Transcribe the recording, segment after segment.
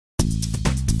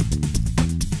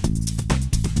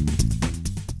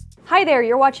Hi there,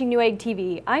 you're watching Newegg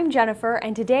TV. I'm Jennifer,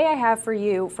 and today I have for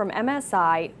you from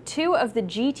MSI two of the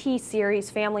GT series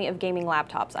family of gaming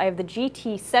laptops. I have the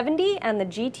GT70 and the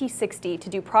GT60 to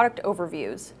do product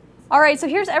overviews. Alright, so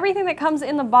here's everything that comes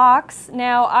in the box.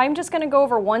 Now, I'm just going to go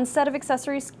over one set of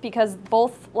accessories because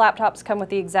both laptops come with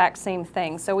the exact same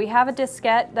thing. So we have a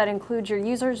diskette that includes your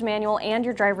user's manual and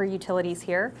your driver utilities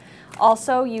here.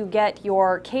 Also, you get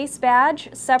your case badge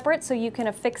separate so you can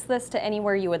affix this to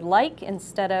anywhere you would like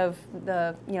instead of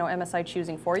the MSI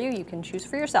choosing for you. You can choose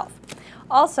for yourself.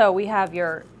 Also, we have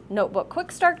your notebook quick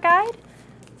start guide,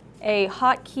 a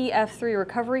hotkey F3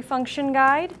 recovery function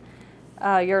guide,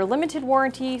 your limited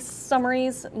warranty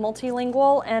summaries,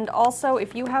 multilingual, and also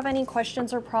if you have any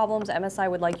questions or problems,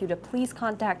 MSI would like you to please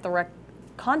contact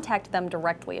them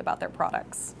directly about their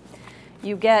products.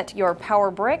 You get your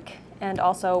power brick and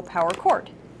also power cord.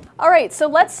 Alright, so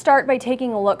let's start by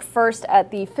taking a look first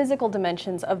at the physical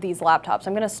dimensions of these laptops.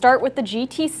 I'm going to start with the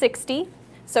GT60.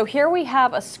 So here we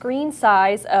have a screen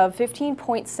size of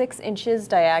 15.6 inches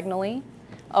diagonally,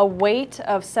 a weight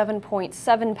of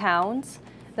 7.7 pounds.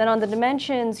 Then on the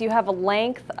dimensions, you have a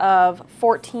length of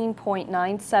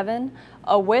 14.97,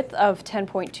 a width of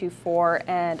 10.24,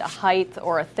 and a height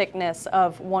or a thickness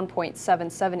of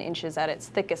 1.77 inches at its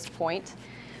thickest point.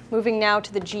 Moving now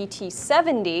to the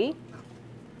GT70,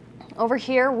 over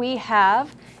here we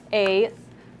have a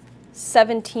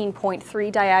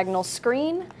 17.3 diagonal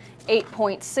screen,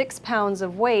 8.6 pounds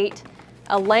of weight,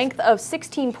 a length of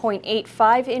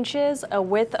 16.85 inches, a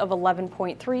width of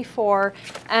 11.34,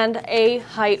 and a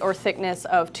height or thickness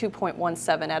of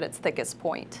 2.17 at its thickest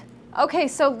point. Okay,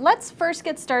 so let's first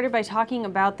get started by talking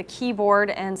about the keyboard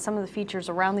and some of the features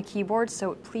around the keyboard,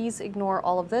 so please ignore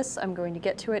all of this. I'm going to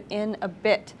get to it in a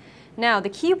bit. Now, the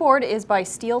keyboard is by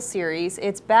SteelSeries.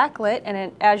 It's backlit,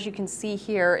 and as you can see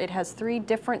here, it has 3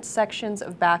 different sections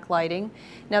of backlighting.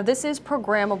 Now, this is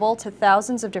programmable to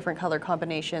thousands of different color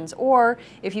combinations, or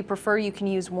if you prefer, you can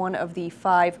use one of the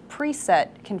 5 preset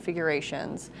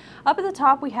configurations. Up at the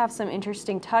top, we have some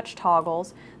interesting touch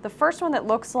toggles. The first one that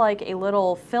looks like a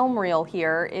little film reel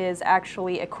here is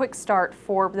actually a quick start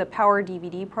for the Power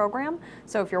DVD program.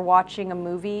 So if you're watching a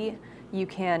movie, you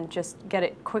can just get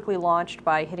it quickly launched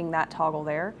by hitting that toggle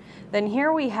there. Then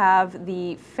here we have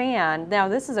the fan. Now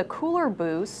this is a cooler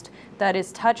boost that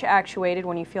is touch actuated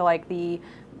when you feel like the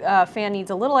fan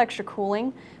needs a little extra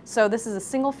cooling. So this is a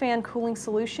single fan cooling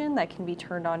solution that can be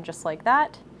turned on just like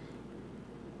that.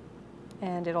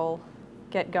 And it'll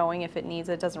get going if it needs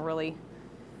it. It doesn't really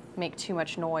make too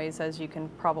much noise, as you can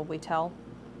probably tell.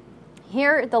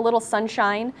 Here, the little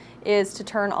sunshine is to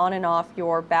turn on and off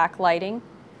your backlighting.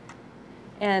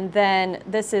 And then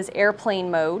this is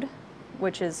airplane mode,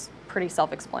 which is pretty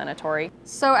self-explanatory.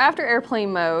 So after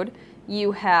airplane mode,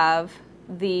 you have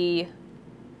the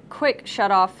quick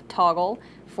shut-off toggle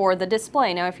for the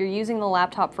display. Now, if you're using the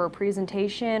laptop for a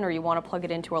presentation, or you want to plug it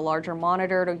into a larger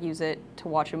monitor to use it to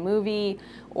watch a movie,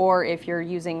 or if you're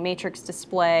using matrix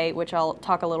display, which I'll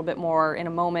talk a little bit more in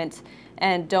a moment,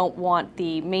 and don't want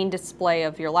the main display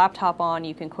of your laptop on,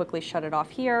 you can quickly shut it off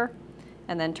here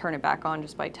and then turn it back on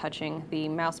just by touching the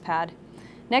mouse pad.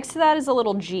 Next to that is a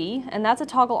little G, and that's a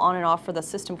toggle on and off for the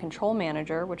System Control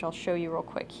Manager, which I'll show you real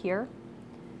quick here.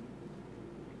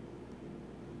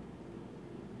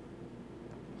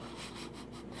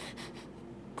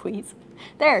 Please.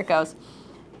 There it goes.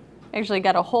 Actually,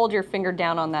 got to hold your finger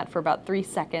down on that for about 3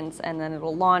 seconds, and then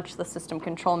it'll launch the System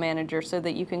Control Manager so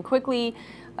that you can quickly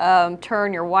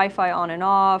turn your Wi-Fi on and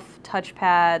off,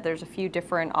 touchpad. There's a few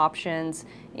different options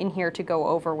in here to go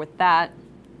over with that,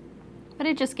 but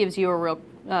it just gives you a real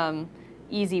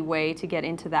easy way to get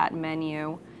into that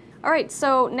menu. Alright,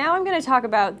 so now I'm going to talk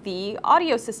about the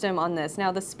audio system on this.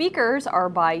 Now, the speakers are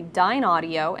by Dyne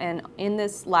Audio, and in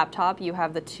this laptop you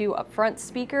have the 2 upfront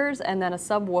speakers and then a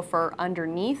subwoofer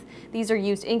underneath. These are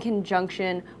used in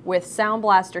conjunction with Sound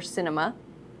Blaster Cinema.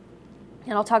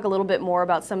 And I'll talk a little bit more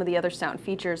about some of the other sound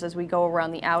features as we go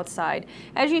around the outside.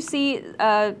 As you see,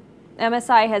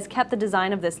 MSI has kept the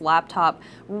design of this laptop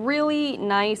really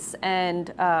nice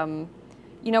and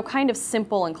kind of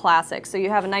simple and classic. So you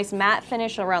have a nice matte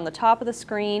finish around the top of the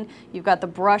screen, you've got the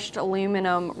brushed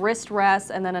aluminum wrist rests,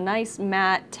 and then a nice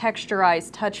matte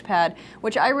texturized touchpad,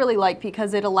 which I really like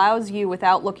because it allows you,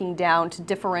 without looking down, to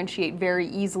differentiate very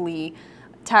easily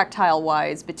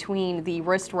tactile-wise between the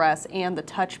wrist rest and the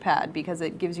touchpad, because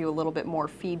it gives you a little bit more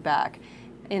feedback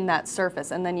in that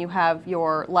surface. And then you have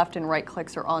your left and right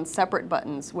clicks are on separate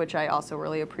buttons, which I also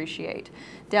really appreciate.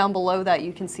 Down below that,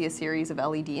 you can see a series of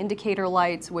LED indicator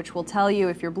lights, which will tell you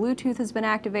if your Bluetooth has been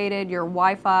activated, your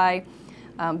Wi-Fi,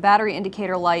 battery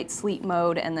indicator light, sleep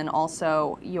mode, and then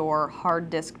also your hard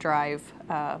disk drive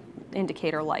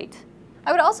indicator light.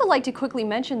 I would also like to quickly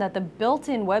mention that the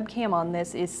built-in webcam on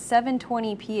this is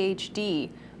 720p HD,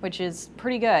 which is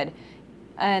pretty good.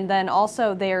 And then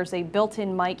also there's a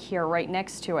built-in mic here right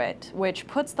next to it, which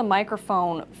puts the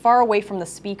microphone far away from the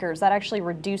speakers. That actually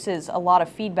reduces a lot of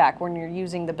feedback when you're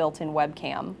using the built-in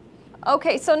webcam.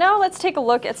 Okay, so now let's take a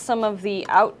look at some of the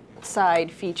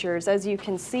outside features. As you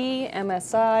can see,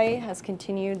 MSI has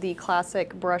continued the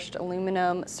classic brushed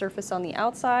aluminum surface on the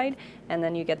outside, and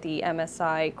then you get the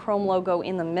MSI Chrome logo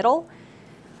in the middle.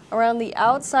 Around the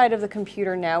outside of the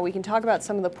computer now, we can talk about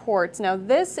some of the ports. Now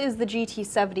this is the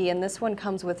GT70, and this one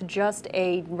comes with just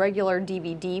a regular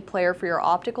DVD player for your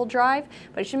optical drive.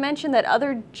 But I should mention that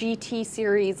other GT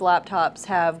series laptops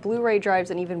have Blu-ray drives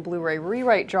and even Blu-ray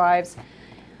rewrite drives.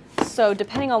 So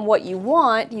depending on what you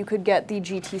want, you could get the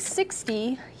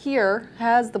GT60 here,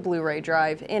 has the Blu-ray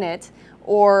drive in it,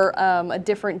 or a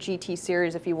different GT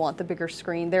series if you want the bigger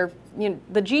screen. The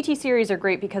GT series are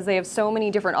great because they have so many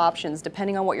different options.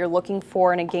 Depending on what you're looking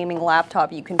for in a gaming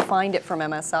laptop, you can find it from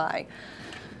MSI.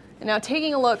 Now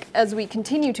taking a look as we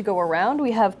continue to go around,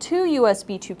 we have two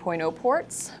USB 2.0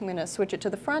 ports. I'm going to switch it to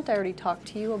the front. I already talked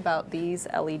to you about these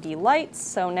LED lights,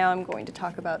 so now I'm going to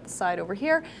talk about the side over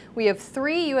here. We have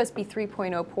three USB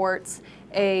 3.0 ports,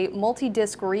 a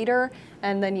multi-disc reader,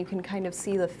 and then you can kind of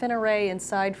see the fin array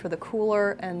inside for the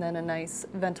cooler, and then a nice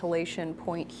ventilation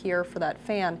point here for that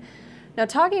fan. Now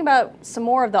talking about some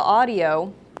more of the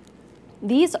audio,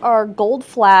 these are gold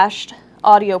flashed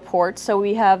audio ports. So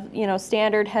we have,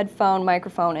 standard headphone,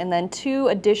 microphone, and then two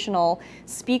additional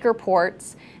speaker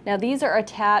ports. Now these are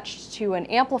attached to an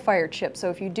amplifier chip,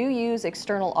 so if you do use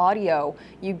external audio,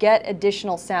 you get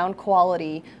additional sound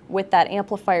quality with that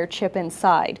amplifier chip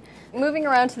inside. Moving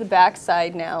around to the back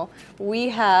side now, we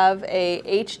have a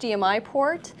HDMI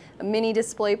port, a mini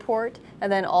display port,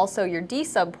 and then also your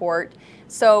D-sub port.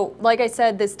 So like I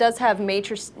said, this does have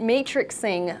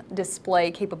matrixing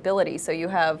display capability. So you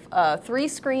have 3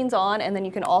 screens on, and then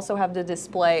you can also have the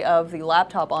display of the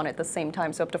laptop on at the same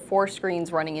time, so up to 4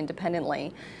 screens running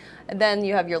independently. And then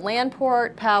you have your LAN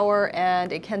port, power,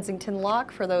 and a Kensington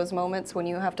lock for those moments when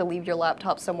you have to leave your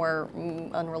laptop somewhere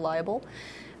unreliable.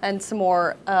 And some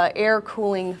more air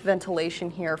cooling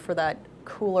ventilation here for that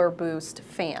cooler boost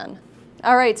fan.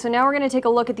 All right, so now we're going to take a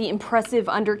look at the impressive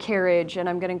undercarriage, and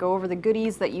I'm going to go over the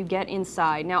goodies that you get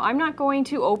inside. Now, I'm not going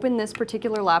to open this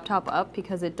particular laptop up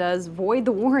because it does void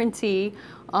the warranty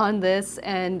on this,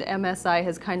 and MSI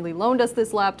has kindly loaned us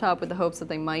this laptop with the hopes that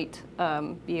they might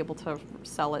be able to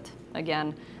sell it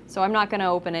again. So I'm not going to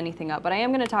open anything up, but I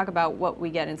am going to talk about what we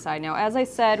get inside. Now, as I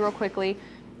said real quickly,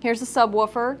 here's a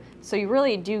subwoofer, so you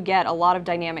really do get a lot of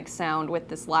dynamic sound with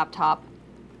this laptop.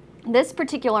 This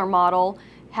particular model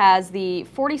has the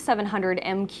 4700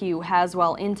 MQ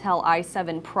Haswell Intel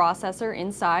i7 processor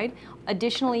inside.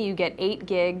 Additionally, you get 8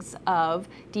 gigs of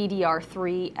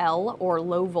DDR3L or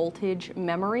low voltage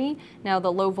memory. Now the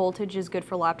low voltage is good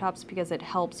for laptops because it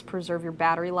helps preserve your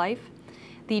battery life.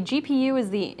 The GPU is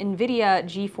the NVIDIA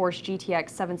GeForce GTX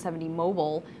 770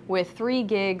 Mobile with 3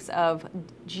 gigs of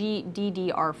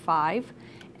DDR5.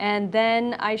 And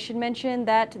then I should mention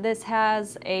that this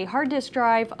has a hard disk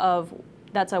drive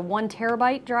that's a 1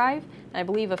 terabyte drive, and I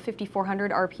believe a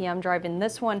 5400 RPM drive in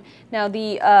this one. Now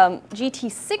the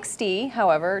GT60,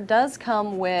 however, does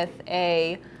come with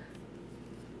a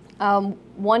 1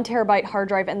 terabyte hard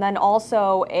drive and then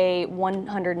also a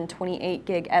 128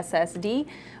 gig SSD.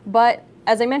 But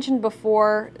as I mentioned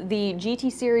before, the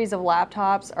GT series of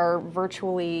laptops are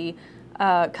virtually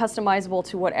customizable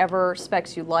to whatever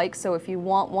specs you like. So if you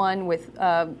want one with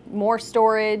more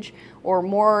storage or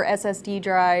more SSD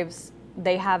drives,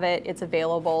 they have it, it's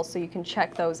available, so you can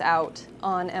check those out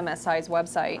on MSI's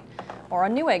website or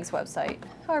on Newegg's website,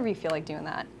 however you feel like doing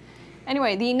that.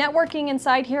 Anyway, the networking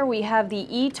inside here, we have the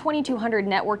E2200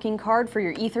 networking card for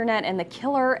your Ethernet and the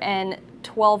Killer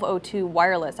N1202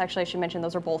 wireless. Actually, I should mention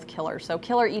those are both Killer. So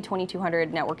Killer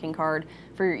E2200 networking card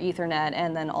for your Ethernet,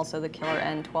 and then also the Killer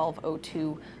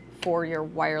N1202 for your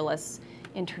wireless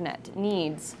internet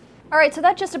needs. All right, so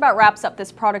that just about wraps up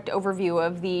this product overview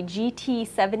of the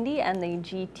GT70 and the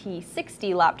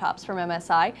GT60 laptops from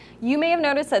MSI. You may have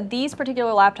noticed that these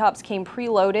particular laptops came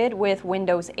preloaded with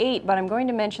Windows 8, but I'm going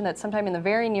to mention that sometime in the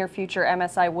very near future,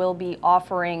 MSI will be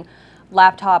offering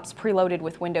laptops preloaded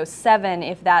with Windows 7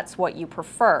 if that's what you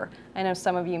prefer. I know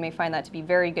some of you may find that to be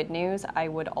very good news. I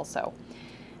would also.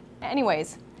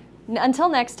 Anyways, until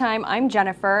next time, I'm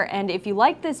Jennifer, and if you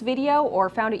liked this video or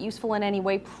found it useful in any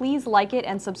way, please like it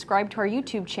and subscribe to our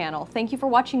YouTube channel. Thank you for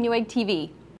watching Newegg TV.